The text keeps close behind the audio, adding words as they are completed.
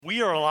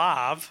we are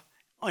alive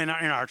in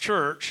our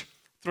church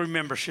through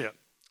membership.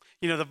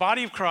 You know, the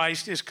body of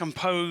Christ is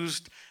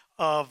composed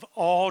of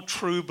all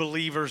true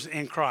believers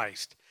in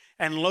Christ.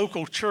 And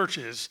local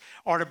churches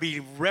are to be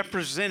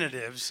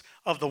representatives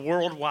of the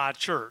worldwide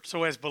church.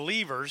 So as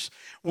believers,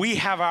 we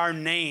have our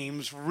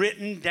names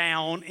written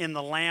down in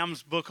the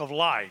Lamb's Book of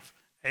Life.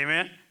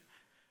 Amen?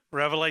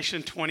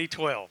 Revelation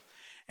 20:12.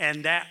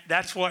 And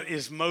that's what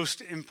is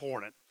most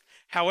important.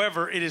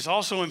 However, it is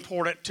also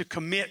important to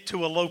commit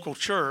to a local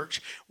church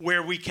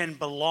where we can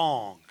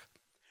belong,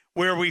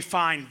 where we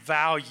find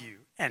value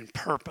and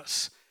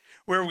purpose,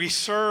 where we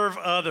serve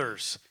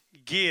others,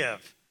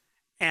 give,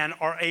 and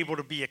are able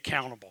to be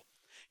accountable.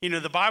 You know,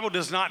 the Bible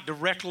does not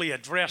directly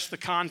address the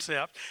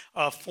concept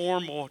of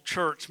formal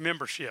church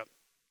membership,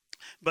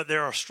 but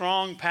there are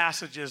strong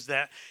passages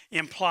that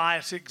imply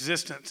its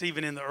existence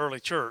even in the early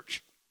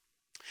church.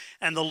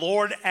 And the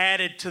Lord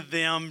added to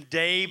them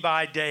day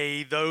by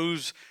day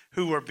those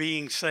who were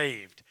being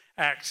saved,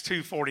 Acts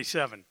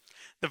 2:47.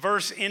 The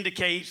verse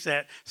indicates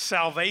that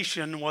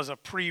salvation was a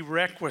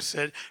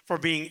prerequisite for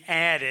being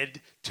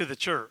added to the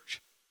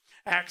church.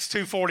 Acts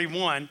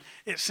 2:41,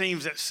 it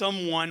seems that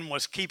someone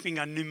was keeping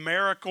a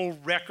numerical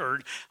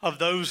record of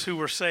those who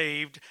were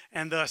saved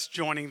and thus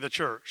joining the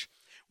church.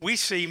 We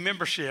see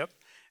membership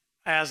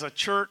as a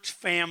church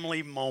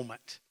family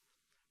moment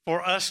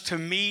for us to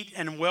meet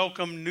and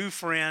welcome new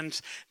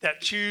friends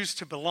that choose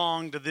to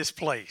belong to this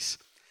place.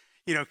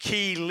 You know,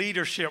 key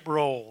leadership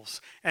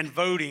roles and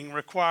voting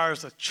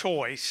requires a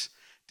choice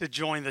to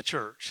join the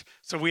church.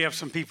 So we have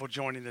some people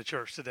joining the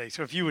church today.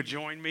 So if you would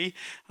join me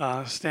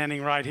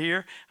standing right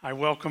here, I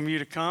welcome you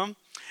to come.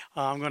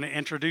 I'm going to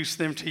introduce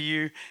them to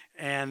you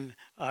and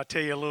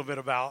tell you a little bit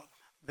about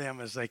them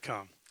as they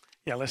come.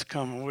 Yeah, let's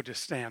come and we'll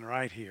just stand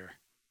right here.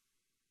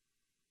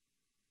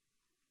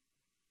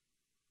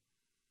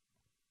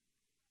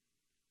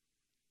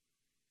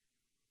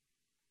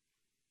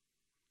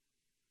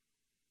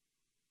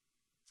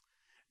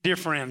 Dear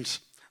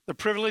friends, the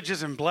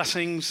privileges and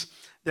blessings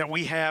that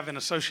we have in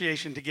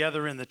association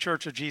together in the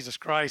Church of Jesus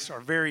Christ are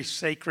very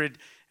sacred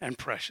and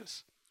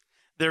precious.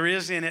 There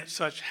is in it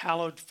such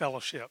hallowed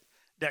fellowship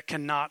that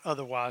cannot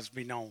otherwise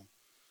be known.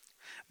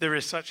 There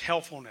is such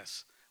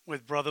helpfulness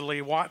with brotherly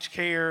watch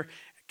care,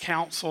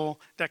 counsel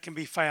that can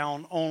be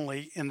found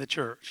only in the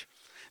church.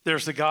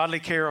 There's the godly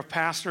care of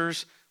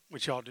pastors,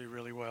 which y'all do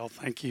really well,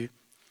 thank you,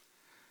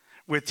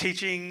 with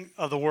teaching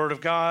of the Word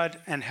of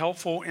God and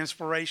helpful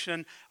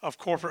inspiration of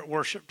corporate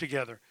worship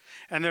together.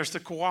 And there's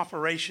the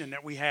cooperation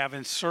that we have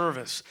in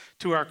service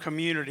to our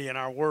community and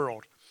our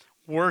world,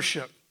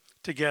 worship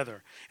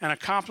together, and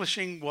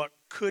accomplishing what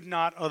could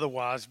not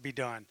otherwise be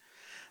done.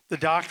 The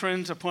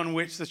doctrines upon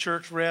which the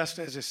church rests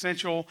as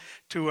essential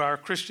to our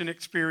Christian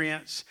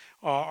experience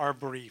are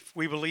brief.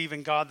 We believe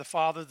in God the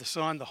Father, the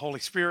Son, the Holy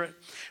Spirit.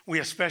 We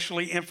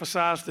especially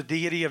emphasize the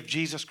deity of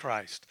Jesus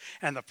Christ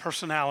and the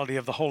personality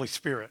of the Holy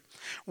Spirit.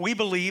 We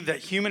believe that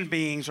human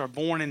beings are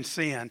born in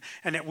sin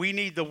and that we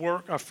need the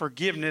work of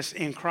forgiveness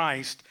in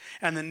Christ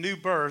and the new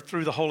birth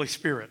through the Holy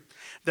Spirit.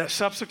 That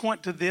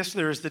subsequent to this,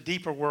 there is the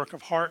deeper work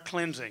of heart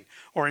cleansing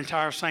or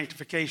entire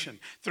sanctification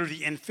through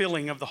the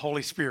infilling of the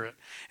Holy Spirit.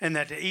 And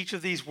that to each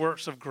of these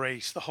works of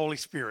grace, the Holy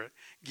Spirit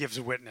gives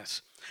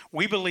witness.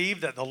 We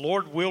believe that the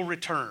Lord will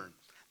return,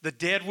 the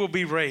dead will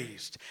be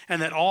raised,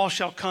 and that all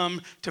shall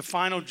come to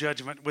final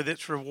judgment with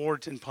its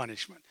rewards and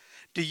punishment.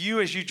 Do you,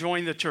 as you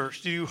join the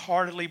church, do you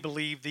heartily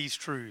believe these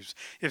truths?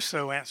 If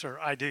so, answer,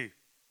 I do.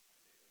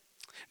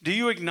 Do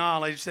you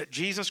acknowledge that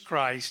Jesus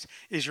Christ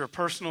is your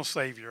personal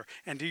Savior?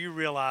 And do you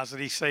realize that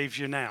He saves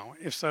you now?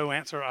 If so,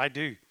 answer, I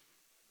do.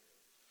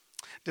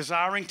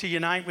 Desiring to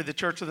unite with the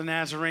Church of the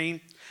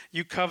Nazarene,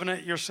 you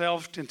covenant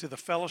yourself into the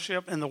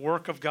fellowship and the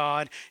work of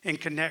God in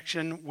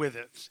connection with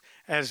it,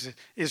 as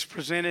is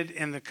presented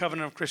in the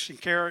covenant of Christian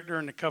character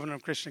and the covenant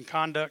of Christian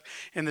conduct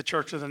in the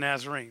Church of the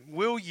Nazarene.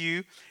 Will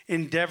you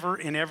endeavor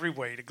in every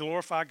way to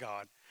glorify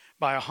God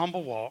by a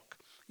humble walk,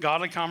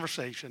 godly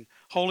conversation,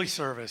 holy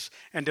service,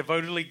 and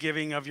devotedly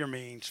giving of your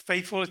means,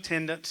 faithful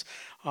attendance,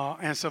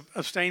 and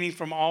abstaining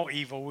from all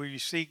evil, will you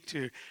seek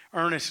to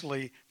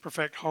earnestly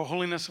perfect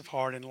holiness of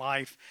heart and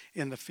life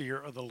in the fear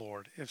of the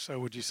Lord? If so,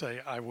 would you say,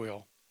 I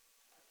will?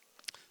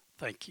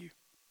 Thank you.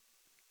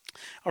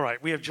 All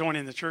right, we have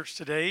joining the church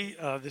today.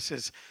 This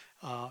is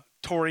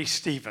Tori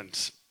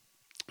Stevens.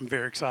 I'm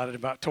very excited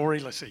about Tori.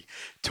 Let's see.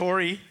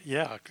 Tori,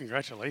 yeah,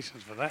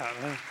 congratulations for that.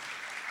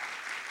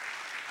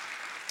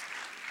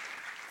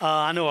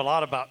 I know a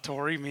lot about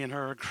Tori. Me and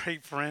her are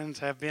great friends,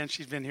 have been.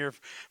 She's been here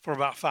for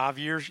about 5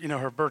 years. You know,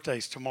 her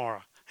birthday's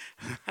tomorrow.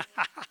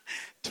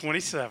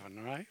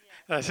 27, right? Yeah.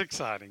 That's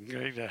exciting.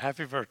 Great.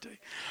 Happy birthday.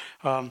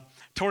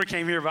 Tori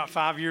came here about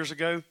 5 years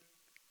ago.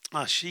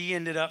 She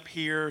ended up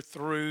here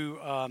through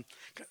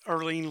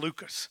Erlene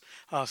Lucas.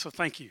 So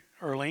thank you,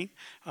 Erlene,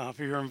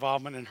 for your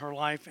involvement in her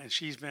life. And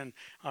she's been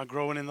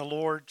growing in the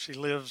Lord. She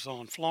lives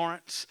on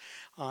Florence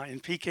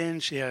in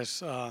Pekin. She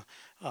has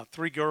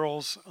 3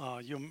 girls.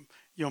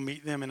 You'll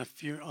meet them in a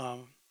few.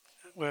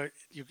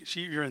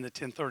 You're in the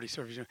 10:30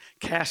 service.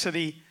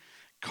 Cassidy,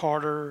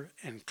 Carter,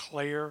 and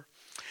Claire.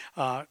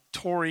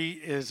 Tori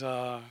is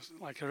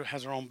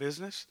has her own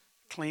business,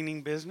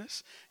 cleaning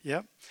business.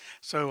 Yep.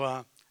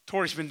 So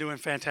Tori's been doing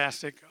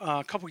fantastic.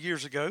 A couple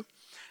years ago,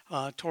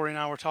 Tori and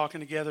I were talking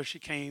together. She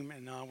came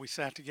and we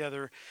sat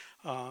together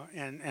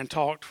and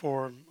talked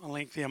for a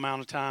lengthy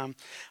amount of time.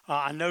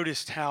 I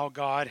noticed how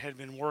God had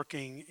been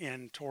working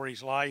in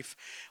Tori's life.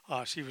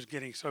 She was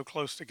getting so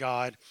close to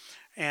God.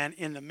 And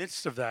in the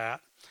midst of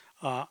that,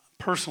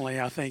 personally,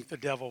 I think the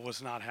devil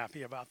was not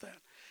happy about that.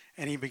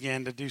 And he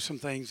began to do some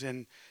things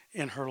in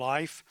her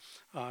life.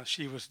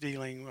 She was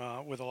dealing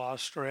with a lot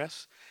of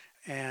stress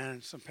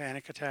and some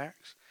panic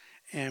attacks.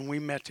 And we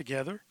met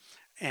together.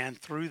 And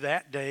through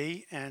that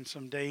day and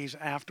some days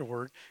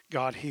afterward,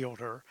 God healed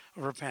her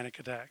of her panic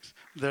attacks.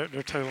 They're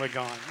totally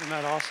gone. Isn't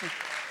that awesome?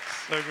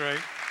 So great.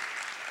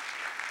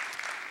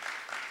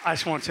 I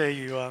just want to tell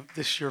you,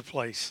 this is your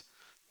place.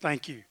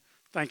 Thank you.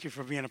 Thank you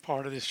for being a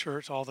part of this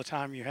church all the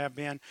time you have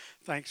been.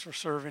 Thanks for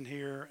serving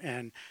here,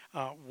 and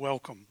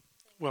welcome.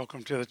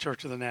 Welcome to the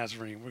Church of the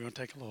Nazarene. We're going to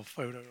take a little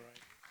photo right.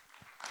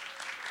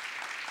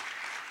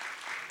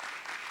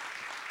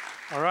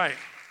 All right.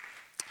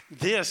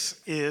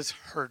 This is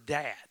her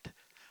dad,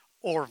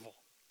 Orville.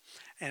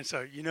 And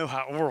so you know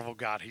how Orville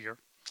got here,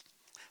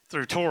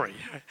 through Tori.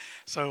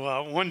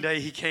 So one day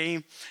he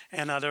came,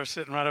 and they were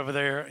sitting right over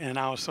there, and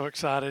I was so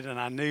excited, and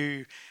I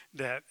knew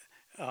that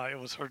it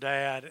was her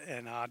dad,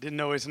 and I didn't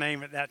know his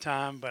name at that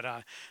time, but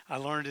I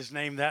learned his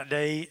name that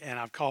day, and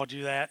I've called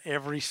you that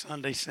every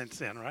Sunday since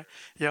then, right?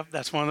 Yep,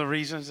 that's one of the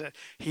reasons that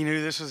he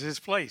knew this was his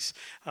place.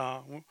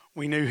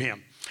 We knew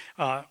him.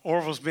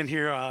 Orville's been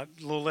here a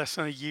little less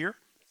than a year.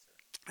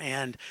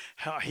 And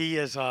he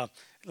is,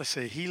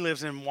 he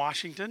lives in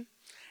Washington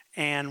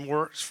and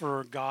works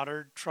for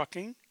Goddard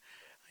Trucking.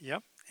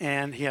 Yep.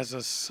 And he has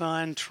a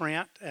son,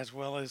 Trent, as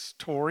well as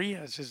Tori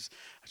as his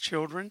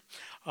children.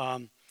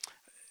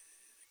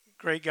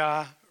 Great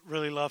guy.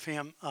 Really love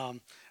him.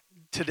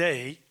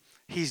 Today,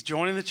 he's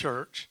joining the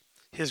church.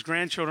 His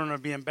grandchildren are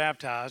being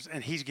baptized,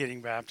 and he's getting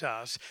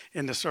baptized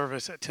in the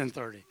service at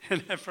 10:30.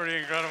 Isn't that pretty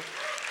incredible?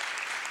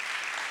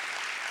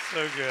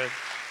 So good.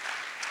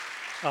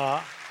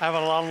 I have a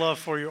lot of love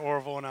for you,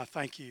 Orville, and I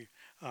thank you.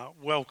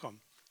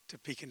 Welcome to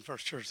Pekin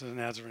First Church of the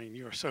Nazarene.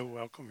 You are so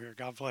welcome here.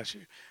 God bless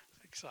you.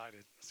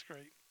 Excited. That's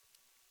great.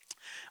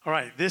 All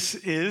right, this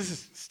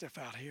is, step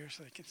out here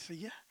so they can see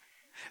you.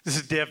 This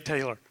is Deb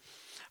Taylor.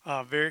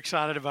 Very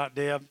excited about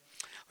Deb.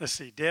 Let's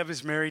see, Deb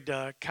is married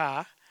to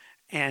Kai,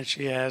 and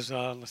she has,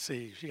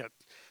 she got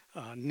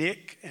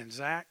Nick and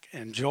Zach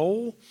and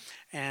Joel,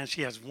 and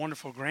she has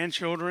wonderful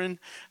grandchildren,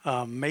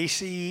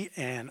 Macy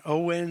and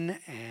Owen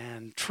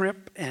and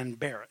Tripp and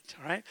Barrett.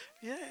 All right,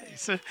 yeah,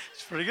 it's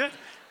pretty good.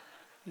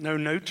 No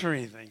notes or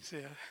anything. So,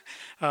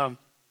 yeah.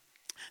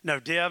 No,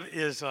 Deb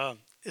is an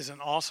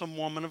awesome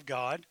woman of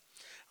God.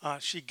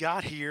 She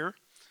got here,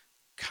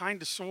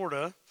 kind of, sort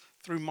of,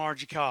 through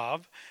Margie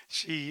Cobb.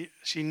 She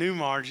knew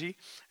Margie,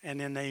 and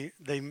then they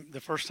the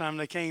first time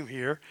they came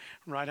here,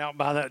 right out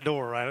by that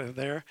door, right over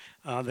there,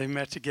 they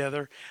met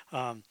together.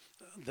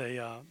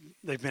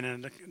 They've been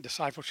in a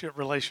discipleship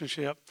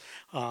relationship.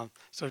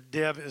 So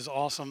Deb is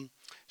awesome.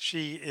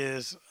 She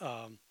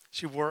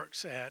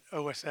works at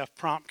OSF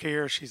Prompt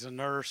Care. She's a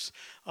nurse,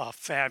 a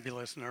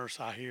fabulous nurse,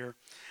 I hear.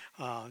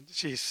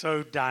 She's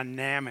so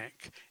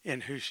dynamic in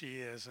who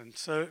she is, and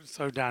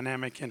so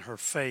dynamic in her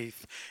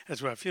faith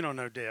as well. If you don't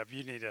know Deb,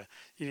 you need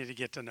to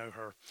get to know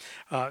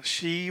her.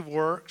 She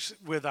works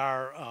with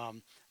our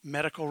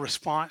medical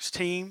response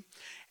team,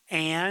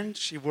 and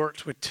she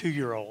works with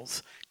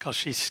 2-year-olds because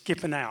she's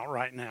skipping out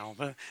right now.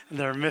 But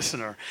they're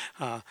missing her.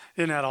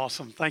 Isn't that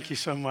awesome? Thank you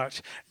so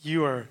much.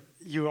 You are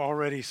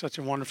already such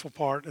a wonderful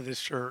part of this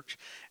church,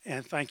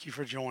 and thank you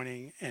for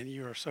joining, and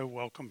you are so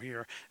welcome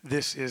here.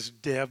 This is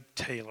Deb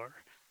Taylor.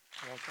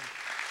 Welcome.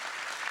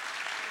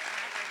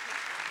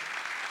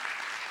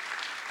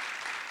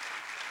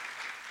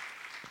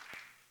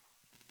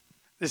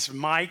 This is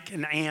Mike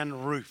and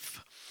Ann Ruth.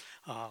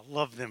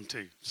 Love them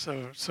too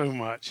so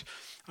much.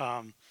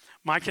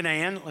 Mike and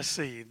Ann, let's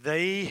see,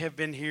 they have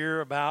been here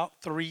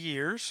about 3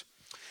 years.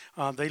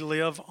 They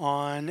live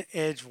on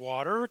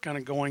Edgewater, kind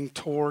of going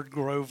toward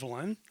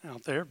Groveland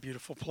out there.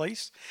 Beautiful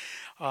place.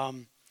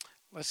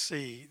 Let's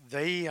see.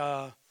 They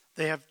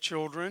have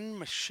children,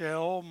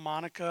 Michelle,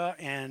 Monica,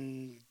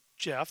 and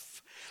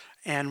Jeff.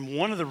 And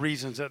one of the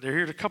reasons that they're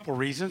here, a couple of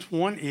reasons.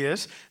 One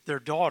is their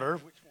daughter,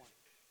 which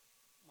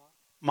one?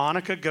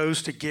 Monica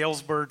goes to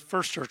Galesburg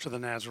First Church of the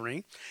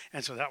Nazarene.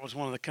 And so that was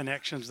one of the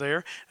connections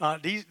there.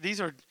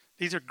 These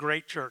are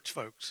great church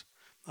folks.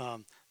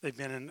 They've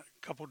been in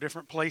a couple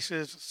different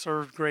places,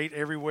 served great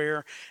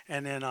everywhere.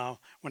 And then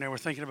when they were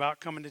thinking about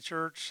coming to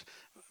church,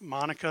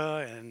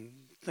 Monica, and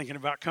thinking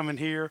about coming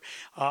here.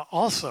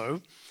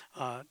 Also,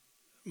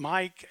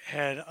 Mike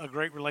had a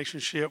great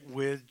relationship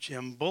with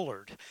Jim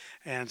Bullard.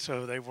 And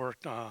so they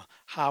worked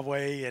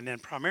highway and then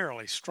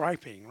primarily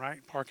striping, right?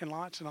 Parking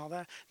lots and all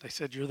that. They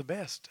said, you're the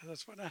best.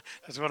 That's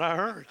what I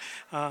heard.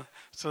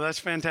 So that's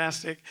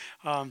fantastic.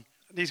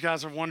 These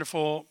guys are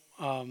wonderful.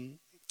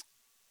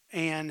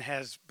 Ann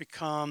has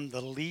become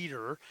the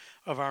leader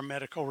of our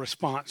medical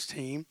response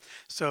team.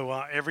 So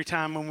every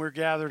time when we're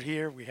gathered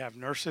here, we have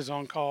nurses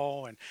on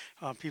call and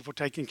people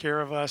taking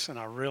care of us, and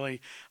I really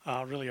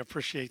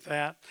appreciate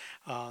that.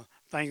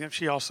 Thank them.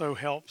 She also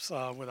helps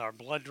with our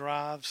blood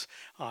drives,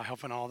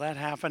 helping all that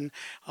happen.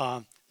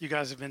 You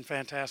guys have been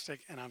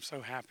fantastic, and I'm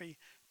so happy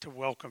to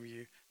welcome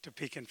you to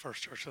Pekin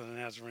First Church of the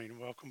Nazarene.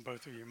 Welcome,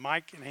 both of you.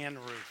 Mike and Hannah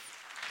Ruth.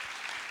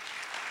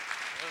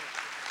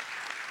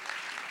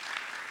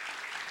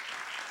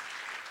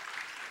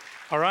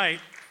 All right.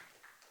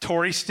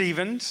 Tori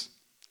Stevens,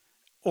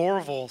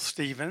 Orville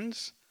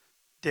Stevens,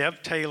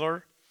 Deb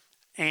Taylor,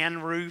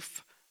 Ann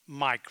Ruth,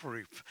 Mike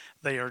Ruth.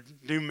 They are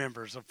new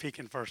members of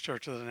Pekin First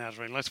Church of the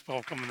Nazarene. Let's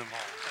welcome them all.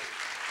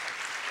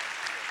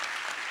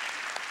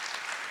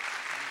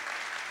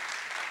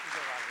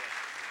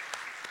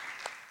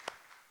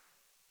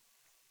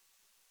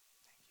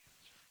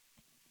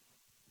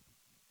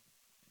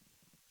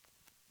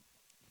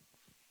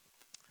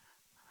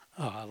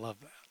 Oh, I love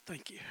that.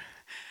 Thank you.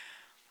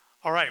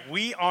 All right,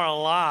 we are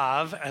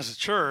alive as a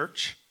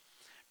church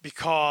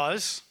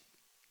because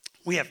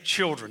we have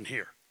children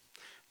here.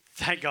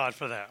 Thank God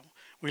for that.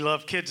 We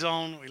love Kids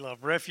Zone, we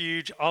love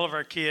Refuge, all of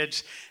our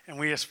kids, and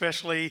we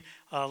especially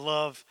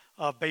love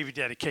baby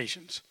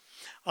dedications.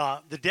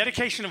 The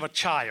dedication of a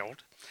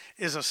child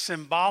is a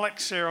symbolic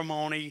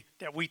ceremony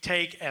that we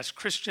take as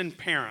Christian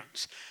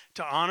parents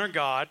to honor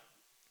God,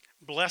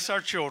 bless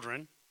our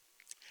children,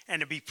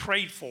 and to be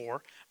prayed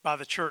for by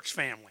the church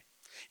family.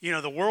 You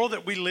know, the world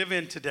that we live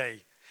in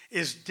today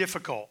is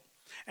difficult.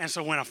 And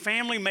so when a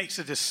family makes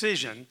a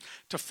decision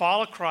to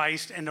follow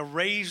Christ and to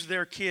raise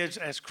their kids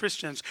as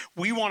Christians,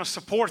 we want to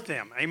support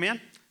them. Amen?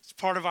 It's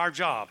part of our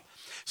job.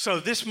 So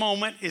this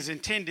moment is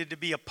intended to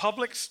be a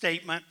public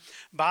statement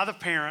by the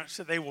parents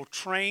that they will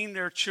train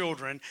their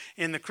children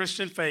in the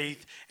Christian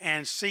faith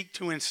and seek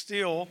to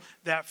instill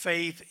that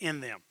faith in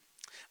them.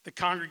 The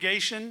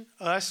congregation,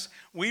 us,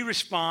 we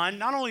respond,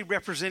 not only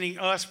representing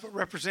us, but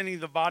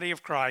representing the body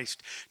of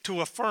Christ,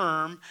 to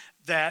affirm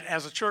that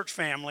as a church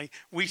family,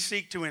 we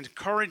seek to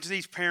encourage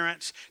these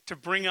parents to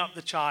bring up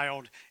the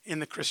child in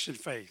the Christian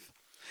faith.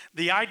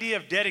 The idea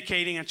of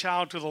dedicating a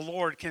child to the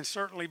Lord can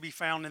certainly be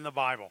found in the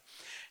Bible.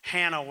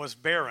 Hannah was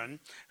barren,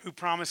 who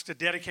promised to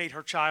dedicate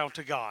her child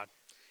to God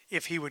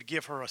if he would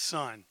give her a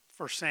son,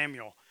 1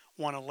 Samuel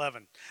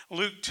 1:11.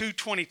 Luke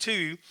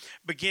 2:22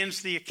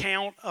 begins the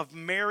account of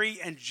Mary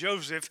and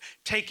Joseph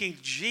taking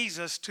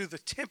Jesus to the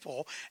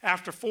temple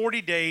after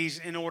 40 days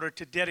in order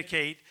to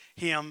dedicate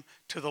him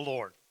to the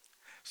Lord.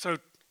 So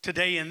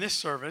today in this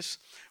service,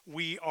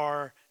 we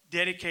are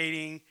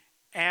dedicating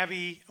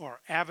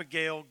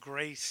Abigail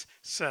Grace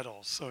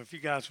Settles. So if you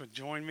guys would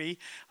join me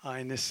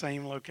in this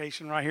same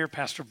location right here,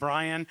 Pastor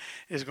Brian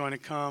is going to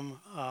come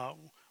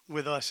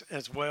with us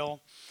as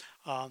well.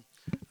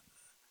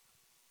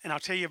 And I'll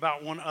tell you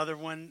about one other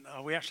one.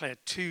 We actually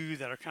had two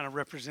that are kind of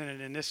represented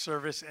in this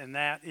service, and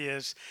that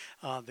is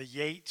the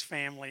Yates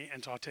family,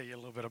 and so I'll tell you a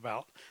little bit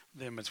about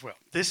them as well.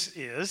 This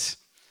is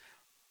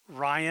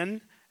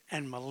Ryan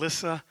and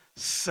Melissa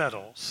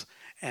Settles,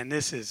 and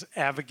this is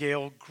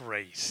Abigail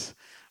Grace,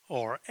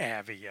 or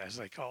Abby as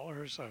they call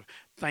her. So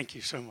thank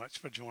you so much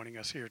for joining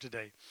us here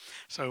today.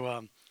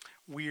 So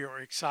we are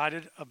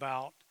excited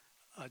about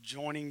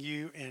joining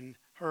you in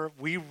her.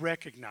 We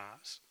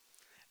recognize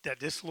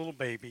that this little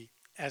baby,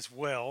 as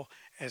well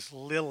as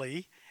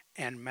Lily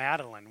and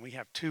Madeline. We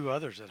have two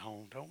others at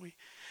home, don't we?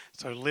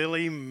 So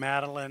Lily,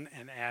 Madeline,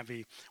 and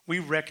Abby, we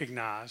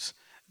recognize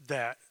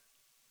that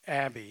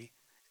Abby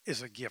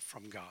is a gift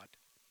from God.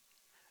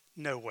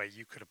 No way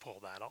you could have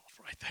pulled that off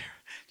right there.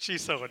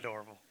 She's so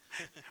adorable.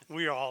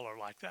 We all are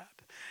like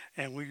that.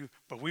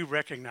 But we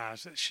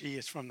recognize that she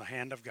is from the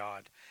hand of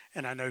God.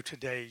 And I know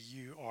today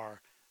you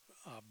are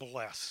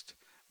blessed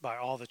by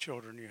all the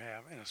children you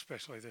have, and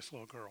especially this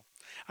little girl.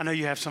 I know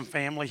you have some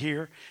family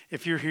here.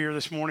 If you're here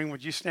this morning,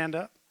 would you stand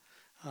up?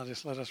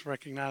 Just let us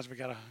recognize we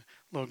got a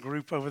little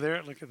group over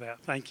there. Look at that.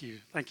 Thank you.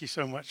 Thank you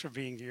so much for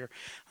being here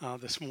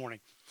this morning.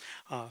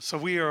 So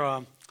we're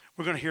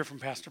going to hear from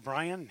Pastor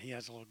Brian. He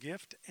has a little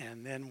gift,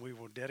 and then we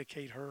will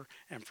dedicate her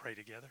and pray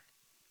together.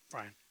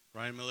 Brian.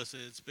 Ryan, Melissa,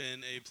 it's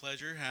been a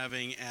pleasure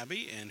having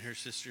Abby and her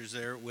sisters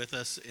there with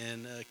us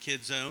in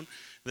Kids Zone.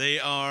 They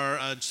are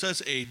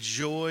such a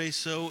joy,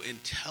 so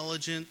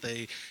intelligent.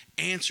 They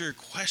answer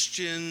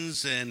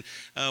questions, and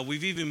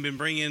we've even been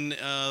bringing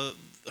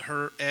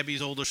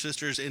Abby's older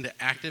sisters into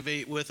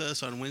Activate with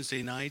us on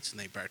Wednesday nights, and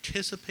they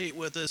participate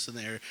with us, and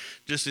they're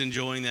just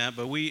enjoying that.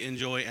 But we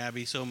enjoy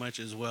Abby so much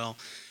as well.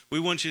 We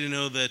want you to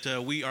know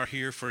that we are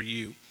here for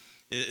you,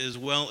 as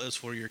well as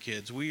for your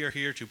kids. We are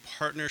here to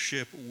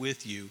partnership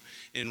with you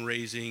in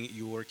raising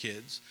your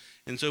kids.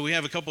 And so we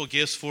have a couple of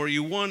gifts for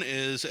you. One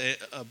is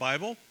a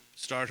Bible.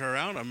 Start her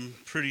out. I'm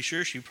pretty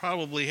sure she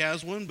probably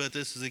has one, but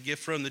this is a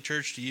gift from the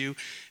church to you.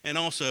 And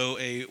also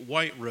a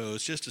white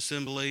rose, just to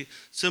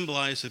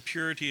symbolize the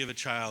purity of a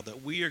child,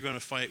 that we are going to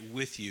fight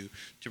with you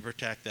to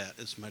protect that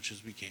as much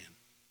as we can.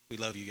 We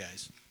love you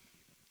guys.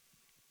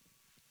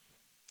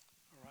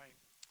 All right.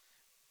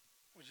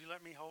 Would you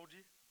let me hold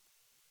you?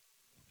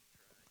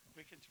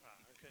 We can try.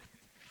 Okay.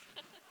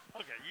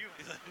 Okay, you.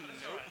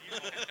 That's all right.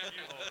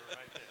 You hold her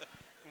right there.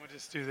 We'll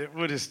just do that.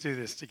 We'll just do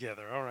this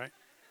together. All right.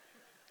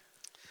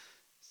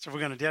 So we're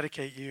going to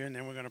dedicate you, and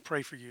then we're going to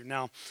pray for you.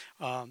 Now,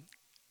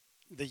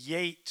 the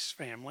Yates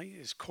family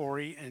is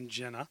Corey and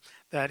Jenna.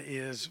 That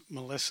is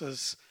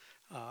Melissa's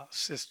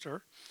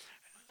sister.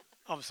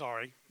 I'm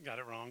sorry, got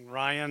it wrong.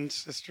 Ryan's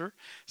sister.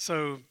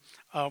 So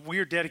we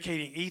are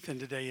dedicating Ethan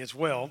today as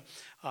well.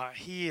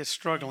 He is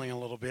struggling a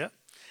little bit,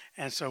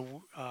 and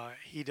so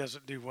he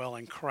doesn't do well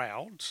in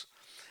crowds.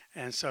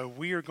 And so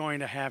we are going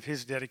to have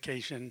his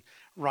dedication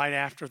right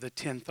after the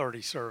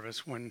 10:30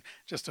 service, when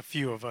just a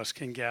few of us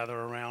can gather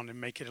around and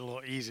make it a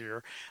little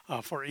easier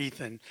for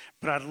Ethan.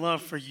 But I'd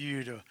love for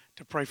you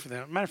to pray for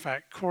them. Matter of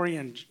fact, Corey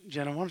and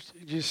Jenna, why don't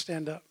you just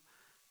stand up?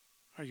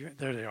 Are you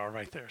there? They are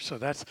right there. So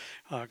that's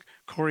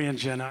Corey and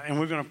Jenna, and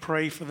we're going to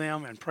pray for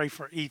them and pray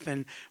for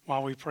Ethan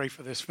while we pray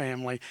for this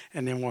family,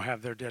 and then we'll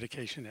have their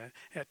dedication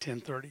at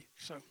 10:30.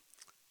 So.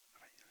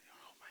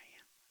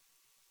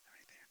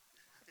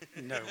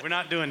 No, we're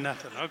not doing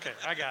nothing. Okay,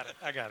 I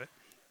got it.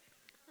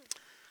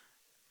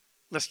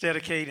 Let's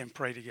dedicate and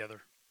pray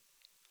together.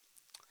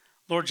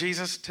 Lord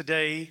Jesus,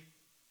 today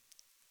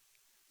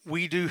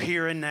we do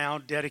here and now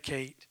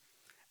dedicate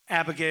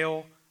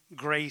Abigail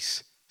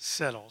Grace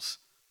Settles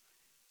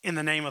in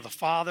the name of the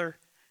Father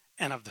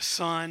and of the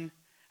Son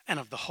and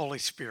of the Holy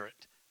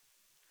Spirit.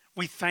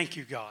 We thank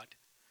you, God,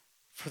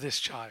 for this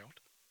child.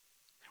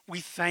 We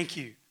thank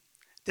you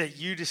that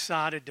you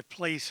decided to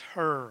place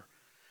her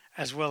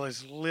as well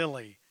as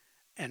Lily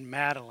and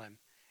Madeline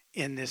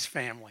in this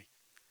family.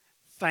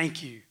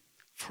 Thank you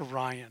for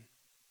Ryan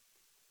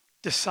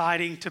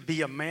deciding to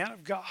be a man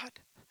of God,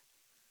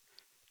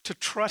 to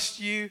trust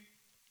you,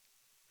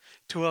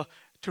 to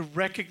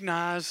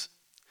recognize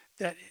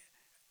that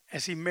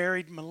as he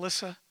married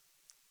Melissa,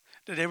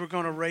 that they were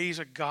going to raise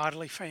a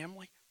godly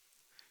family,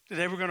 that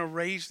they were going to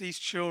raise these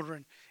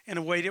children in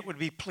a way that would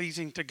be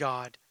pleasing to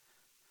God.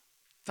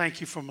 Thank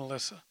you for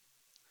Melissa.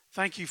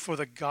 Thank you for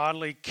the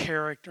godly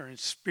character and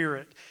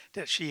spirit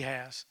that she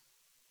has.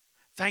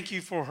 Thank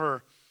you for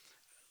her.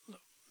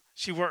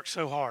 She works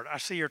so hard. I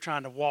see her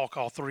trying to walk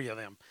all three of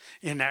them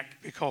in that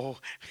big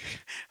old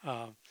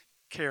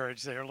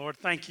carriage there. Lord,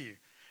 thank you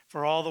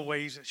for all the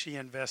ways that she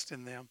invests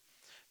in them.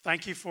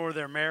 Thank you for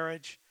their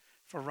marriage,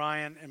 for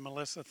Ryan and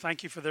Melissa.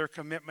 Thank you for their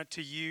commitment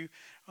to you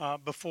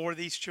before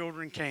these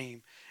children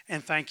came.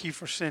 And thank you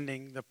for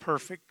sending the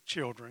perfect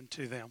children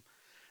to them.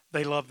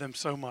 They love them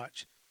so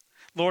much.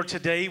 Lord,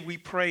 today we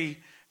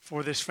pray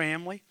for this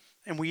family,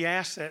 and we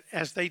ask that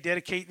as they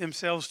dedicate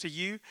themselves to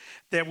you,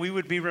 that we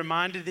would be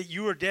reminded that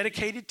you are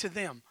dedicated to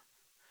them,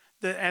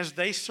 that as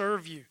they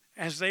serve you,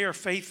 as they are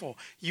faithful,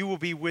 you will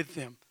be with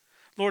them.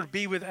 Lord,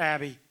 be with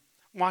Abby.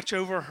 Watch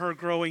over her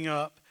growing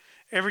up.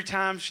 Every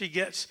time she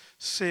gets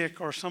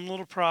sick or some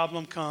little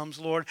problem comes,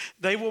 Lord,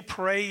 they will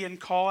pray and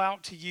call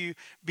out to you.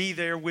 Be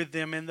there with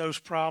them in those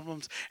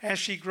problems. As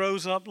she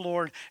grows up,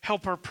 Lord,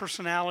 help her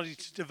personality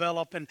to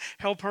develop and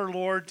help her,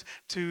 Lord,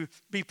 to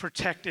be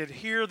protected.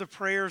 Hear the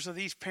prayers of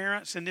these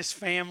parents and this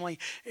family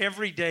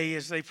every day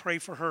as they pray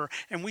for her.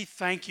 And we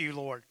thank you,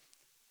 Lord,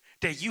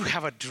 that you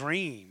have a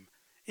dream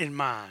in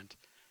mind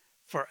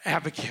for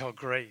Abigail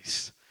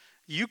Grace.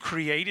 You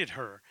created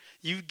her.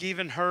 You've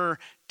given her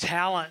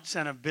talents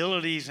and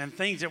abilities and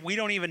things that we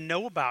don't even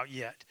know about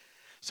yet.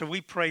 So we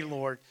pray,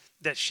 Lord,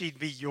 that she'd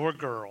be your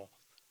girl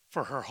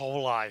for her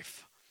whole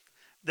life.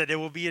 That there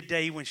will be a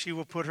day when she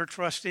will put her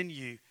trust in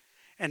you,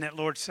 and that,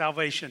 Lord,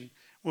 salvation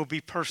will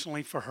be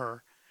personally for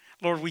her.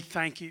 Lord, we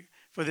thank you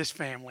for this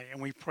family,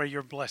 and we pray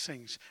your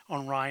blessings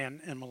on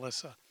Ryan and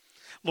Melissa.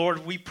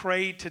 Lord, we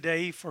pray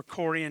today for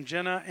Corey and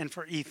Jenna and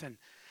for Ethan.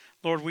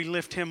 Lord, we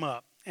lift him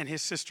up and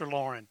his sister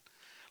Lauren.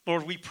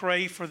 Lord, we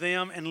pray for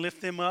them and lift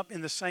them up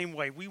in the same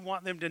way. We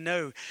want them to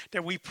know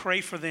that we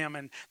pray for them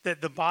and that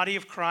the body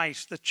of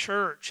Christ, the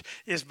church,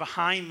 is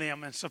behind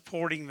them and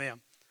supporting them.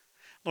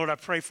 Lord, I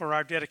pray for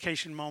our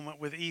dedication moment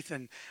with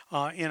Ethan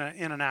in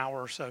an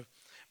hour or so.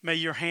 May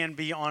your hand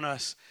be on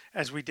us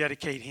as we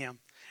dedicate him.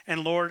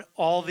 And Lord,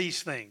 all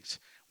these things,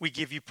 we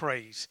give you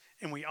praise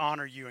and we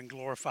honor you and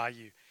glorify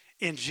you.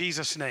 In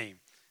Jesus' name,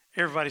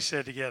 everybody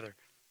said together,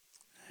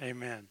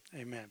 amen,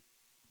 amen.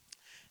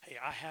 Hey,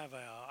 I have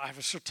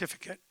a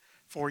certificate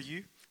for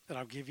you that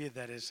I'll give you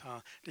that is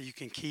that you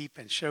can keep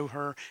and show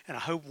her. And I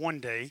hope one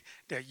day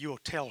that you'll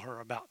tell her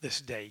about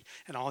this day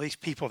and all these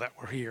people that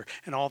were here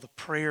and all the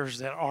prayers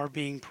that are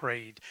being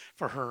prayed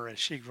for her as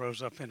she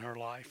grows up in her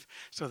life.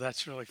 So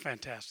that's really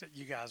fantastic.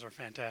 You guys are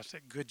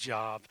fantastic. Good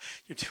job.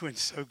 You're doing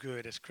so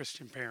good as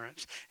Christian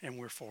parents, and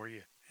we're for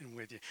you and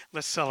with you.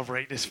 Let's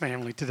celebrate this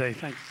family today.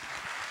 Thank you.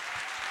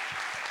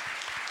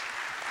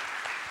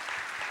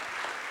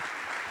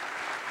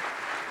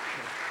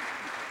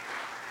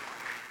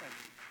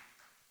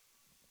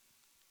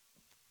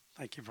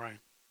 Thank you, Brian.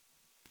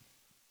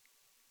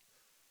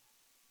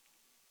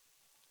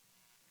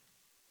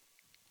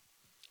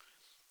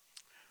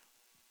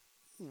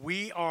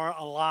 We are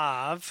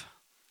alive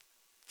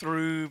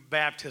through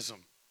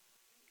baptism.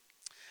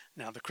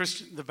 Now,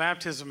 the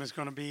baptism is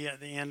going to be at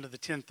the end of the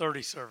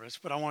 10:30 service,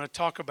 but I want to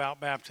talk about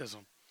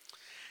baptism.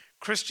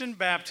 Christian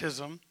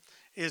baptism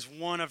is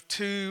one of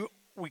two,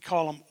 we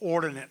call them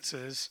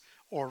ordinances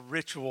or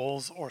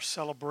rituals or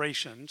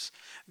celebrations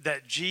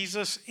that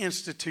Jesus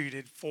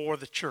instituted for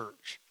the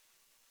church.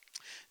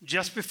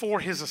 Just before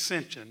his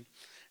ascension,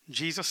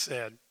 Jesus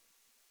said,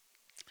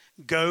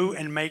 "Go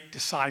and make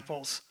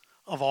disciples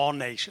of all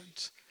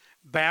nations,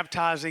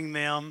 baptizing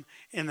them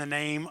in the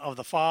name of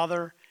the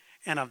Father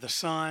and of the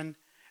Son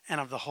and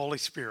of the Holy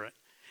Spirit,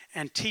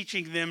 and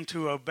teaching them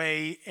to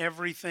obey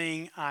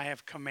everything I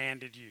have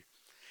commanded you.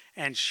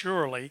 And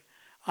surely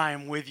I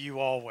am with you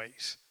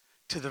always,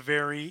 to the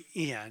very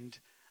end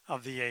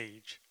of the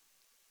age."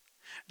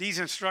 These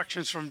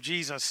instructions from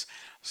Jesus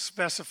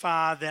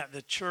specify that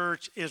the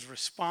church is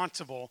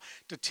responsible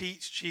to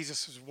teach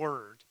Jesus'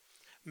 word,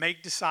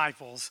 make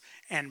disciples,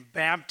 and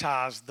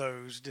baptize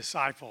those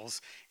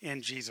disciples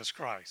in Jesus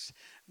Christ.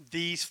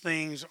 These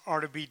things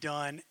are to be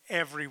done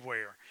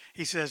everywhere.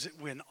 He says,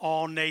 in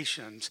all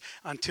nations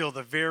until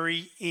the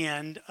very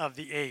end of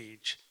the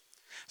age.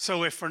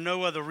 So if for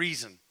no other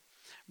reason,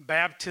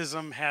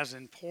 baptism has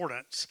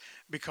importance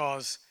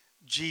because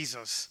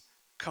Jesus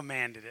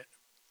commanded it.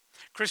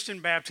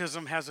 Christian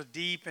baptism has a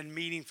deep and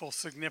meaningful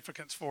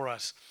significance for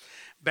us.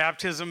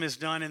 Baptism is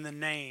done in the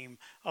name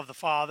of the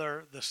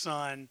Father, the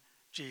Son,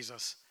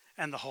 Jesus,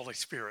 and the Holy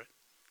Spirit.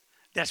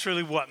 That's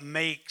really what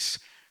makes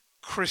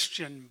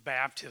Christian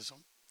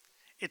baptism.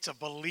 It's a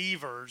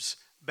believer's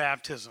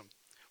baptism.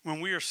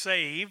 When we are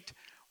saved,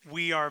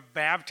 we are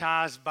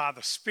baptized by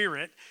the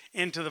Spirit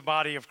into the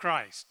body of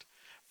Christ.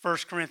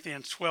 1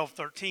 Corinthians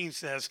 12:13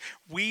 says,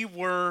 "We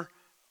were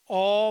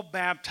all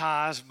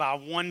baptized by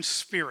one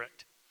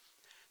Spirit,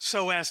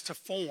 so as to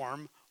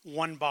form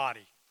one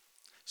body."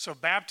 So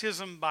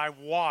baptism by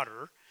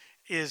water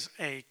is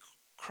a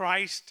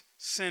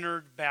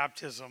Christ-centered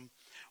baptism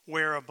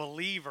where a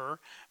believer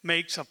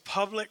makes a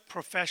public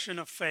profession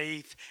of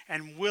faith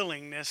and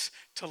willingness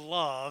to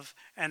love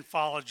and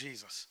follow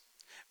Jesus.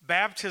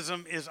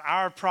 Baptism is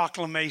our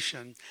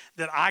proclamation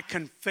that I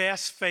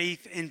confess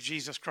faith in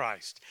Jesus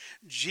Christ.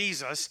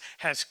 Jesus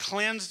has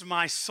cleansed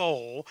my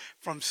soul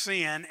from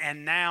sin,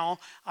 and now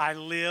I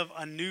live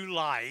a new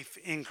life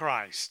in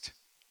Christ.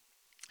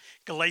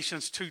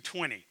 Galatians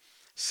 2:20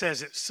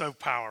 says it so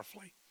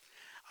powerfully.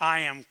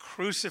 "I am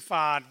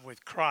crucified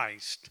with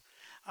Christ.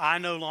 I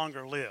no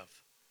longer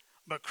live,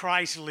 but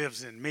Christ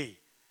lives in me.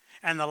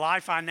 And the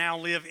life I now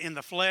live in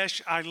the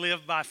flesh, I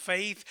live by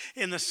faith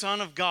in the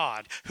Son of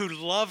God, who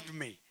loved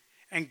me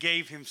and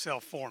gave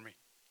himself for me."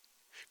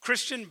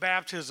 Christian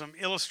baptism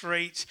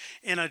illustrates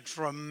in a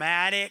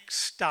dramatic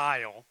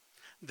style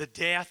the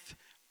death,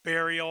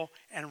 burial,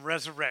 and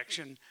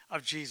resurrection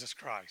of Jesus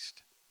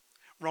Christ.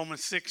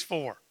 Romans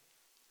 6:4.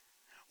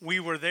 "We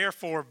were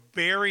therefore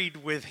buried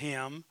with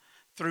him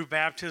through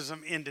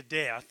baptism into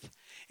death,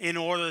 in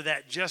order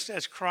that just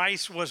as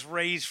Christ was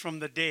raised from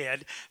the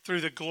dead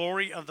through the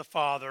glory of the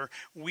Father,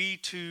 we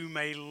too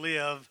may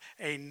live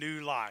a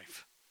new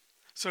life."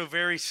 So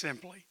very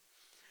simply,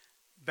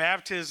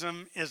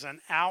 baptism is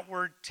an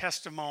outward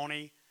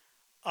testimony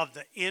of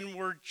the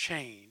inward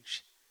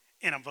change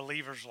in a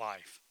believer's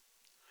life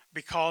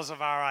because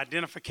of our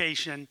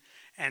identification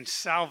and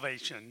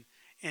salvation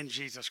in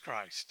Jesus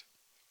Christ.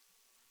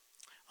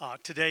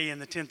 Today in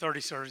the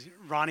 10:30 service,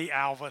 Ronnie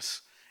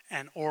Alvis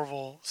and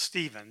Orville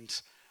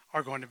Stevens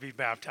are going to be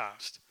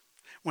baptized.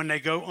 When they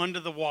go under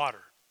the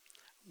water,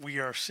 we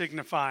are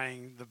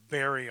signifying the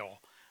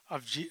burial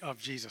of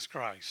Jesus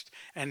Christ.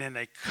 And then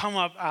they come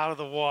up out of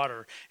the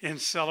water in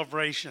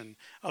celebration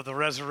of the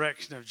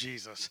resurrection of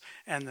Jesus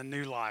and the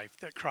new life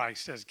that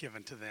Christ has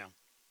given to them.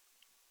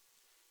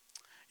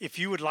 If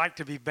you would like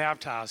to be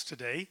baptized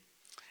today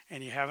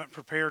and you haven't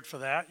prepared for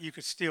that, you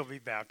could still be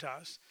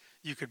baptized.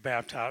 You could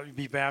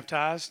be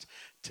baptized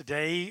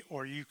today,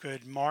 or you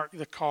could mark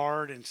the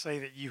card and say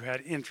that you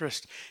had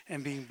interest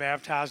in being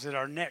baptized at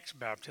our next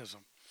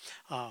baptism.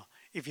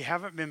 If you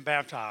haven't been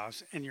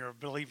baptized and you're a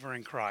believer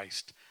in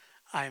Christ,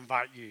 I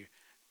invite you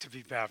to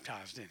be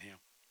baptized in him.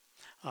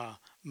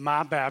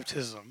 My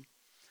baptism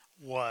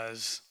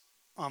was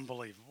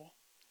unbelievable.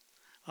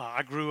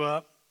 I grew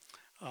up,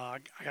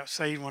 I got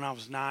saved when I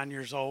was 9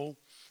 years old,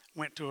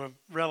 went to a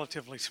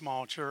relatively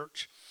small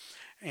church,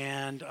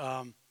 and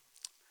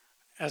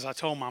as I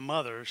told my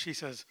mother, she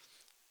says,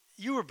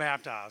 "You were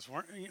baptized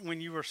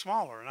when you were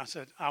smaller." And I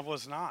said, "I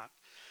was not."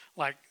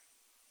 Like,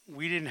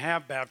 we didn't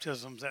have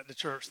baptisms at the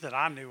church that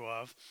I knew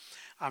of.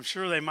 I'm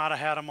sure they might have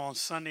had them on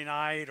Sunday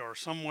night or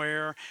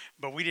somewhere,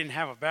 but we didn't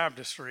have a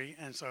baptistry.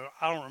 And so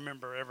I don't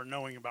remember ever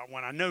knowing about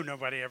one. I know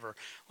nobody ever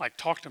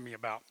talked to me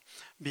about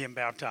being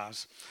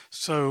baptized.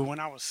 So when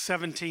I was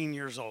 17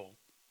 years old,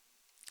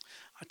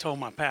 I told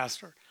my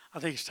pastor, "I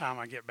think it's time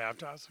I get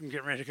baptized. I'm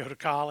getting ready to go to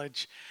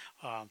college."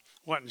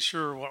 Wasn't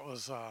sure what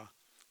was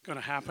going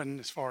to happen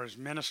as far as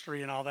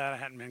ministry and all that. I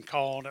hadn't been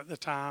called at the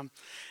time.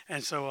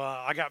 And so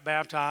I got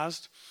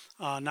baptized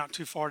not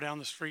too far down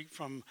the street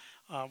from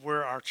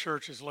where our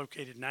church is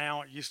located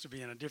now. It used to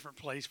be in a different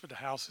place, but the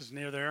house is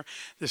near there.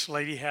 This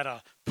lady had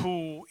a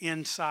pool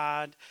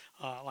inside,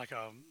 like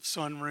a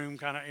sunroom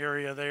kind of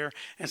area there.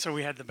 And so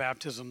we had the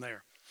baptism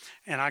there.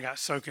 And I got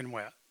soaking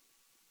wet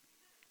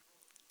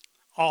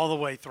all the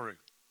way through,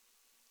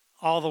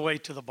 all the way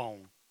to the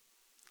bone.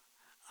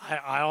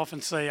 I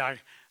often say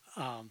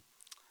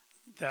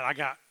that I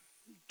got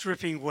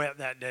dripping wet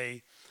that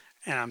day,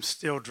 and I'm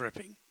still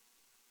dripping.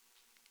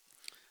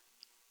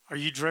 Are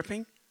you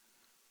dripping?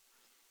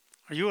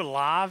 Are you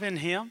alive in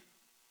Him?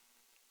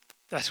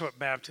 That's what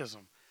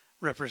baptism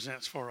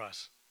represents for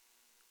us.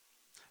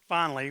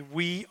 Finally,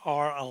 we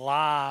are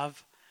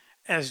alive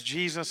as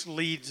Jesus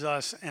leads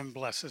us and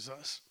blesses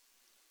us.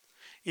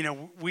 You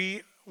know,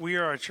 we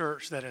are a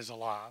church that is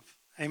alive.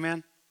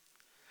 Amen?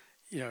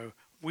 You know,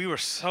 we were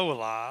so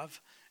alive,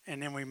 and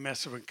then we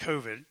messed with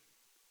COVID,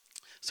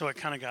 so it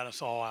kind of got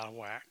us all out of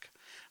whack.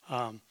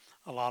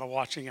 A lot of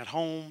watching at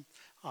home,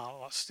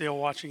 still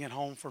watching at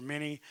home for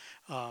many,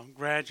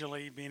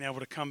 gradually being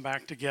able to come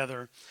back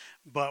together.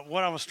 But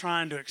what I was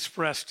trying to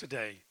express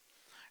today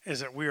is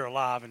that we are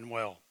alive and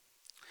well.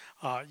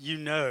 You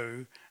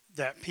know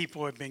that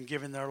people have been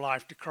giving their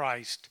life to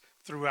Christ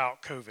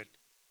throughout COVID.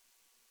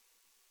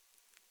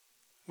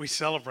 We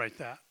celebrate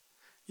that.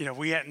 You know,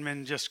 we hadn't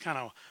been just kind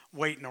of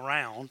waiting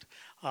around.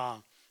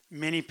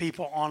 Many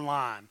people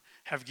online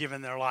have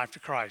given their life to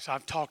Christ.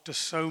 I've talked to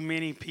so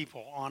many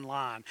people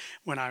online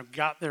when I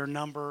got their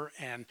number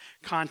and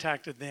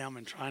contacted them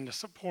and trying to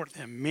support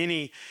them.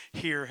 Many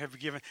here have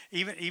given,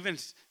 even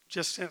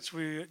just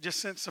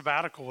since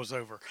sabbatical was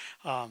over,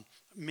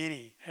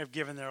 many have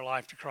given their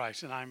life to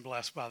Christ, and I'm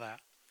blessed by that.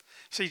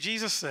 See,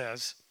 Jesus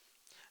says,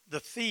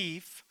 the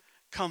thief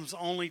comes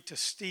only to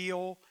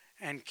steal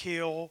and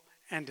kill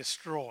and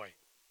destroy.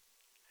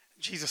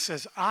 Jesus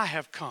says, I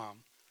have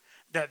come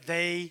that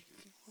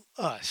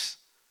us,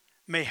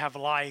 may have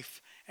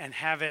life and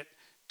have it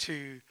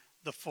to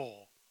the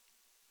full.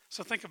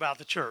 So think about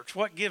the church.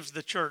 What gives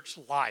the church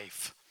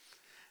life?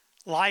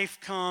 Life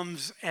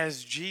comes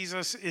as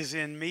Jesus is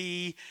in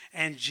me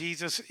and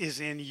Jesus is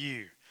in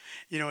you.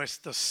 You know, it's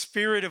the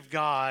Spirit of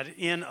God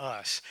in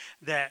us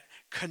that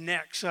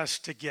connects us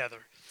together.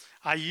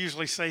 I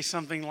usually say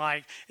something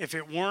like, if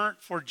it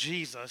weren't for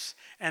Jesus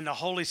and the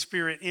Holy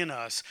Spirit in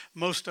us,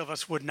 most of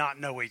us would not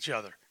know each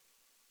other.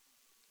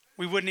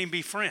 We wouldn't even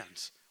be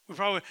friends.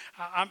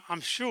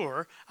 I'm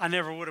sure I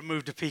never would have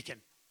moved to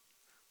Pekin.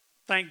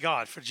 Thank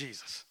God for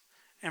Jesus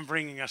and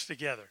bringing us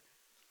together.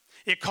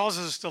 It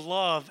causes us to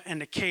love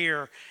and to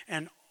care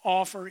and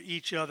offer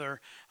each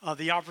other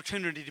the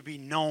opportunity to be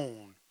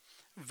known,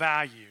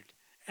 valued,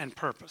 and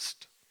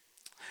purposed.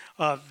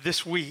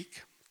 This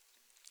week,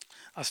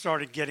 I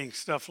started getting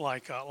stuff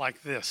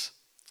like this.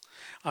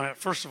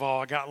 First of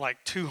all, I got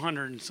like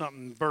 200 and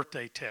something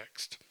birthday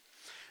text.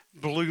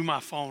 Blew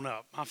my phone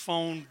up. My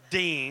phone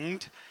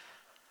dinged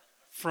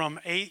from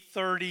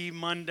 8:30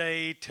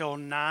 Monday till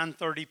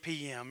 9:30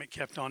 p.m. It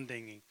kept on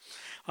dinging.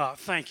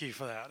 Thank you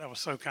for that. That was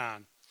so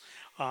kind.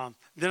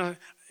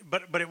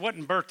 But it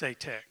wasn't birthday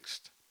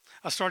text.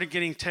 I started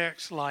getting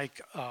texts like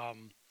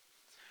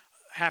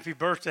happy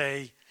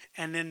birthday,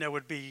 and then there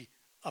would be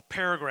a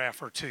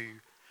paragraph or two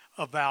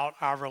about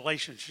our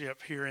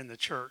relationship here in the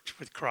church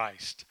with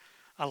Christ.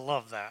 I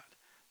love that.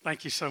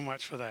 Thank you so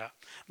much for that.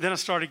 Then I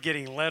started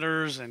getting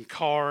letters and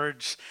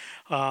cards.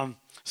 Some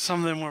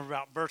of them were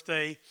about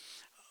birthday.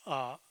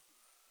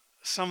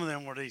 Some of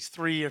them were these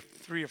three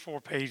or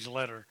 4 page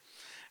letter.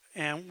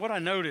 And what I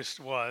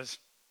noticed was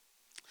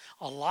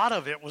a lot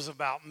of it was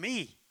about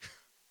me.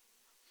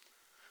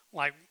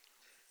 Like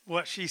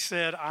what she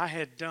said I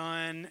had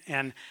done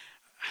and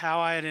how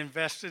I had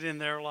invested in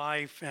their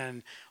life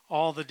and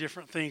all the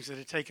different things that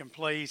had taken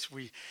place.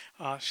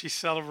 She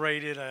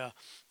celebrated a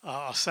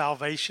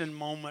salvation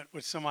moment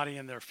with somebody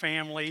in their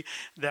family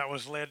that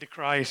was led to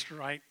Christ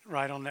right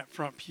on that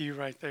front pew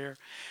right there.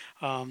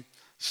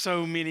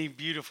 So many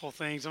beautiful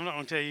things. I'm not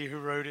going to tell you who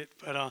wrote it,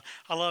 but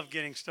I love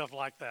getting stuff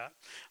like that.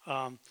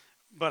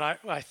 But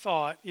I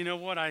thought, you know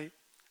what, I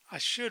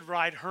should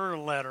write her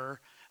a letter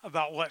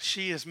about what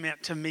she has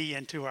meant to me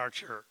and to our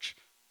church.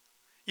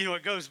 You know,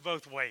 it goes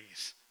both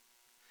ways.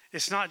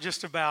 It's not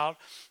just about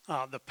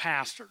the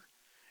pastor.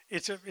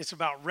 It's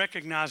about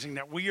recognizing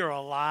that we are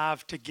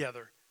alive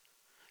together.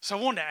 So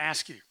I wanted to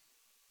ask you,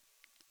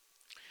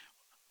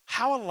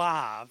 how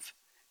alive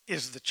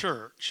is the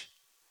church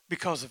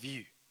because of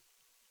you?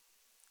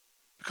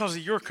 Because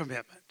of your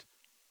commitment?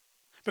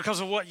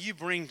 Because of what you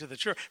bring to the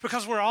church?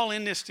 Because we're all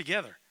in this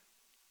together.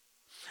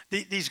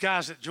 These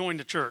guys that joined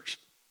the church,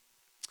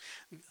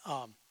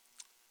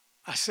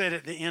 I said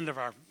at the end of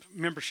our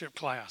membership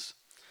class,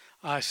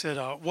 I said,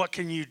 what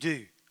can you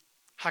do?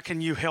 How can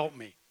you help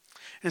me?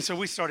 And so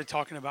we started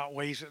talking about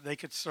ways that they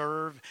could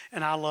serve,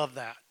 and I love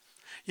that.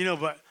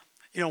 But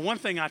one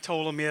thing I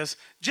told them is,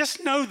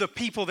 just know the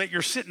people that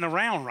you're sitting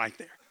around right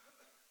there,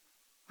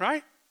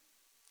 right?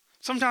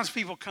 Sometimes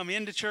people come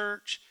into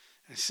church,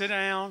 and sit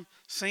down,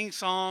 sing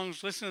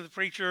songs, listen to the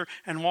preacher,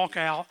 and walk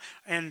out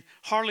and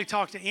hardly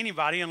talk to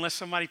anybody unless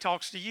somebody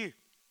talks to you.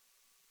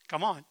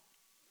 Come on.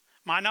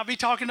 Might not be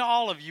talking to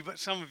all of you, but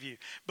some of you.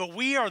 But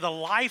we are the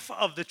life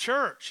of the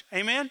church.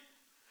 Amen?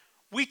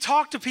 We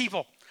talk to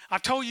people.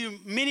 I've told you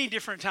many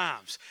different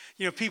times.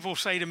 You know, people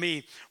say to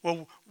me,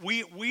 well,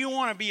 we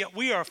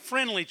are a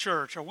friendly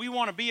church, or we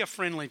want to be a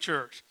friendly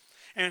church.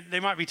 And they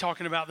might be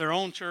talking about their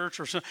own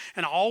church or something.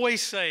 And I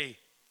always say,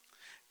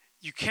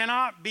 you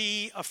cannot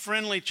be a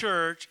friendly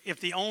church if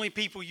the only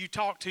people you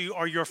talk to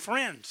are your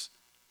friends.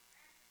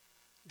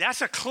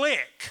 That's a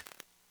clique.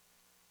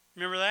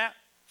 Remember that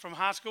from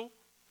high school?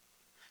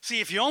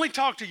 See, if you only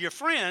talk to your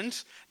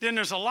friends, then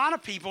there's a lot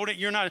of people that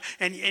you're not,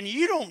 and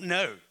you don't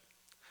know.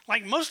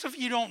 Like most of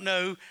you don't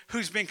know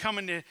who's been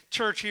coming to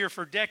church here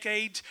for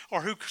decades or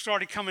who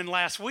started coming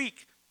last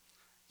week.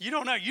 You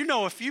don't know. You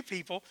know a few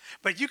people,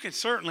 but you can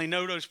certainly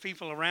know those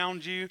people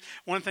around you.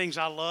 One of the things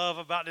I love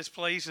about this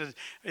place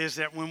is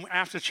that when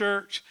after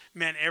church,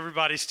 man,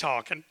 everybody's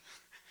talking,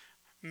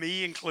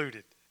 me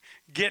included,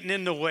 getting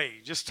in the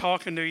way, just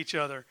talking to each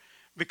other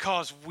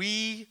because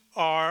we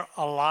are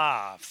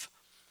alive.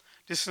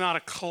 This is not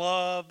a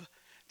club.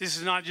 This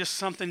is not just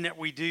something that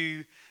we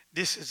do.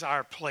 This is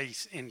our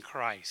place in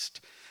Christ.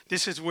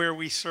 This is where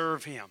we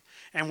serve him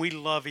and we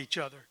love each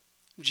other.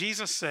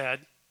 Jesus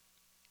said,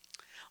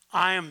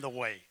 I am the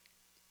way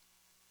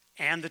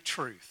and the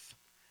truth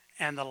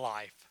and the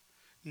life.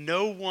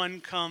 No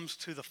one comes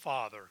to the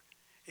Father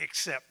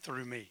except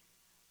through me.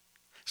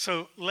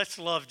 So let's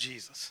love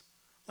Jesus.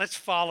 Let's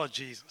follow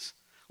Jesus.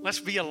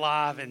 Let's be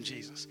alive in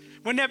Jesus.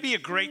 Wouldn't that be a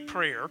great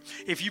prayer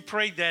if you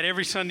prayed that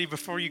every Sunday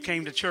before you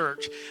came to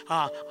church?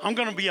 I'm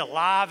going to be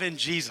alive in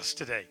Jesus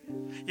today.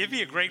 It'd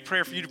be a great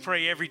prayer for you to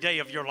pray every day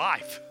of your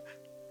life.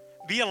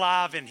 Be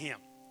alive in him.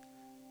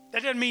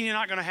 That doesn't mean you're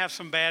not going to have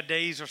some bad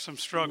days or some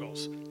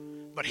struggles,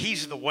 but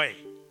he's the way.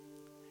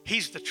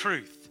 He's the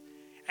truth.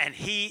 And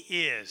he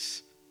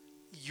is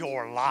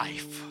your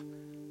life,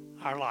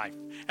 our life.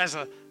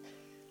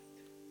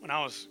 When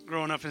I was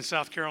growing up in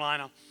South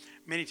Carolina,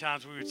 many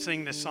times we would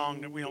sing this song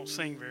that we don't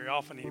sing very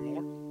often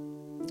anymore,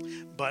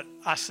 but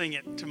I sing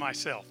it to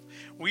myself.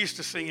 We used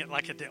to sing it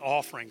like at the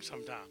offering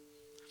sometime.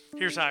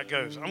 Here's how it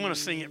goes. I'm going to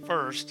sing it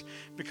first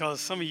because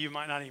some of you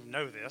might not even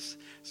know this.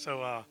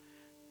 So,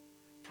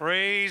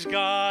 praise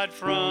God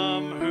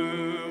from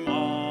whom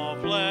all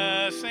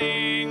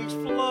blessings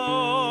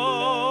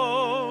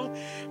flow.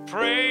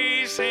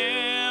 Praise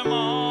him,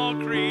 all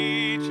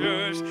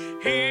creatures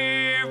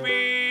here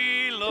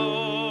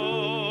below.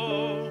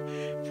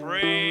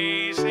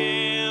 Praise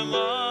him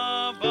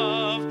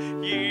above,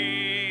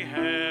 ye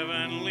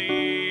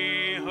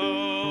heavenly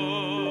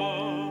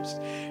hosts.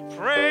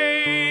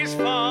 Praise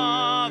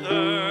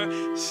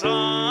Father,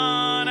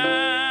 Son,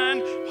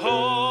 and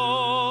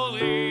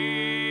Holy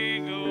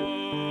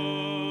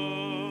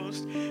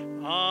Ghost.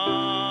 Amen.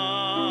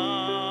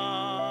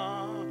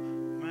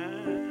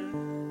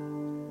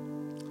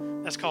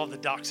 That's called the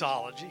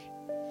doxology.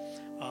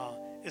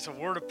 It's a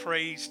word of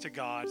praise to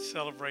God,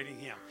 celebrating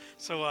him.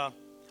 So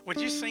would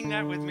you sing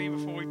that with me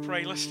before we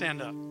pray? Let's stand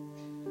up.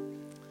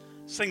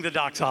 Sing the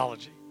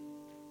doxology.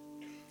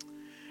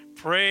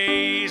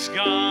 Praise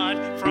God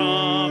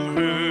from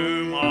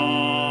whom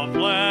all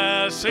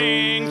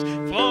blessings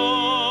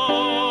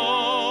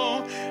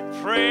flow.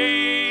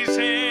 Praise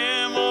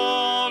him,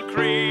 all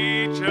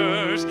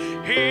creatures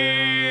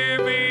here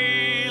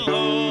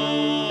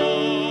below.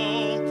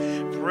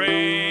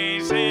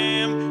 Praise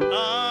him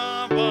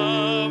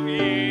above,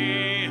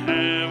 ye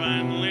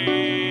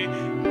heavenly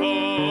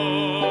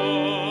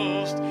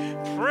host.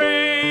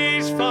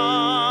 Praise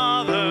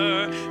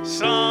Father,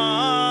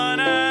 Son,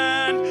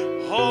 and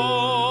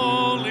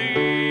Holy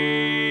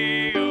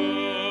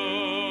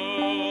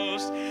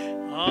Ghost.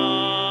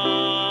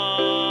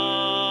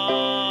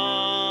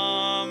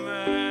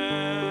 Amen.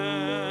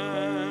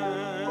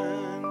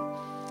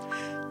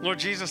 Lord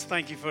Jesus,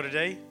 thank you for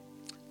today.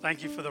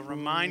 Thank you for the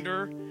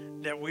reminder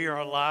that we are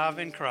alive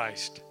in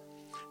Christ.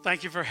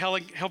 Thank you for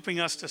helping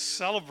us to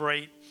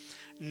celebrate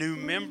new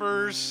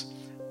members,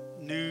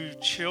 new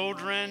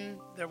children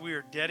that we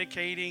are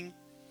dedicating,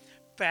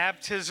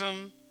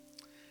 baptism,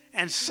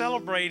 and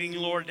celebrating,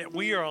 Lord, that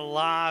we are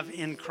alive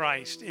in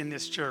Christ in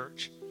this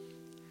church.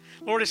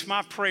 Lord, it's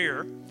my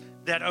prayer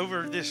that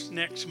over this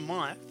next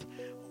month,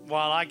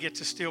 while I get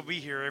to still be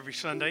here every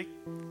Sunday,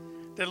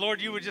 that,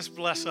 Lord, you would just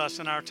bless us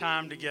in our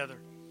time together.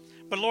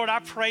 But, Lord, I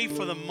pray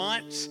for the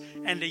months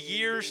and the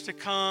years to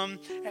come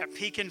at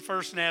Pekin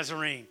First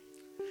Nazarene.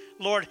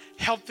 Lord,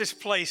 help this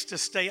place to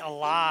stay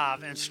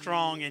alive and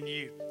strong in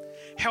you.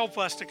 Help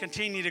us to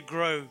continue to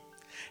grow.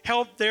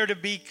 Help there to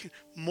be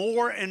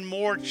more and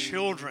more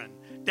children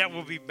that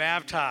will be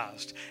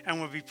baptized and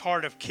will be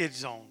part of Kids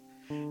Zone.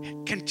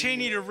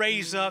 Continue to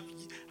raise up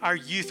our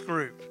youth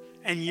group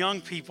and young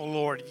people,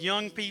 Lord,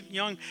 young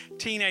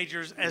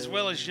teenagers as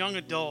well as young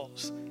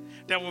adults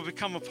that will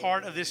become a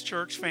part of this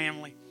church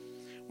family.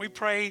 We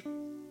pray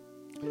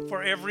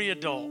for every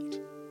adult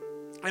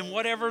and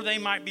whatever they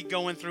might be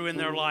going through in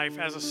their life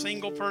as a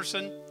single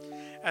person,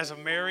 as a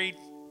married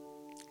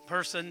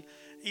person,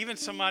 even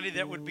somebody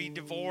that would be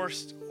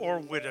divorced or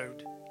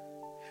widowed.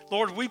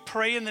 Lord, we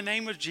pray in the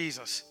name of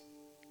Jesus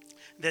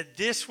that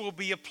this will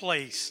be a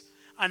place,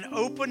 an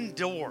open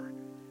door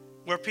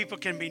where people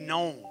can be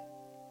known,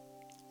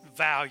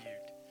 valued,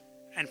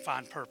 and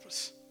find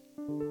purpose.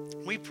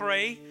 We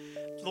pray,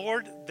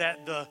 Lord,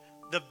 that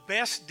the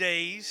best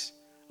days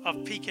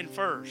of Pekin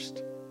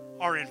First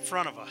are in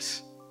front of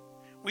us.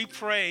 We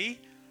pray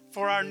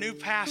for our new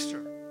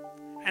pastor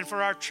and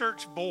for our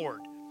church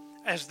board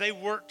as they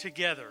work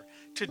together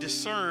to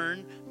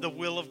discern the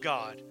will of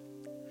God.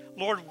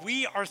 Lord,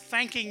 we are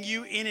thanking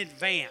you in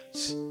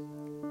advance.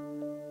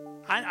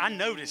 I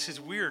know this is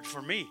weird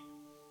for me.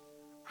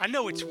 I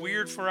know it's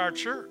weird for our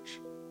church.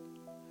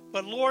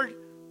 But Lord,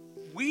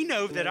 we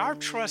know that our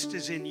trust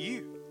is in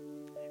you,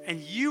 and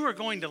you are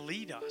going to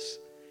lead us.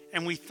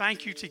 And we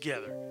thank you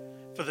together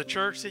for the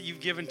church that you've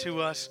given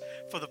to us,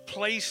 for the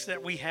place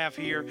that we have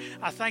here.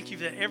 I thank you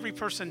that every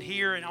person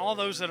here and all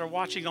those that are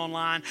watching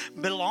online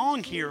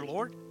belong here,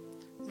 Lord.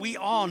 We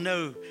all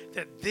know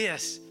that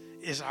this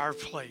is our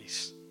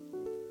place.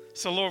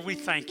 So, Lord, we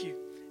thank you.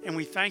 And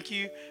we thank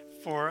you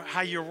for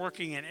how you're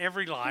working in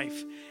every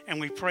life. And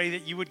we pray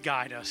that you would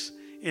guide us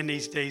in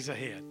these days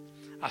ahead.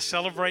 I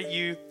celebrate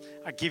you.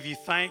 I give you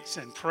thanks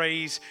and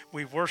praise.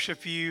 We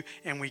worship you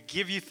and we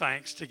give you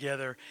thanks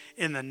together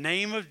in the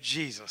name of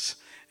Jesus.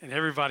 And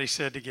everybody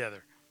said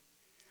together,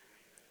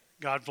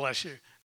 God bless you.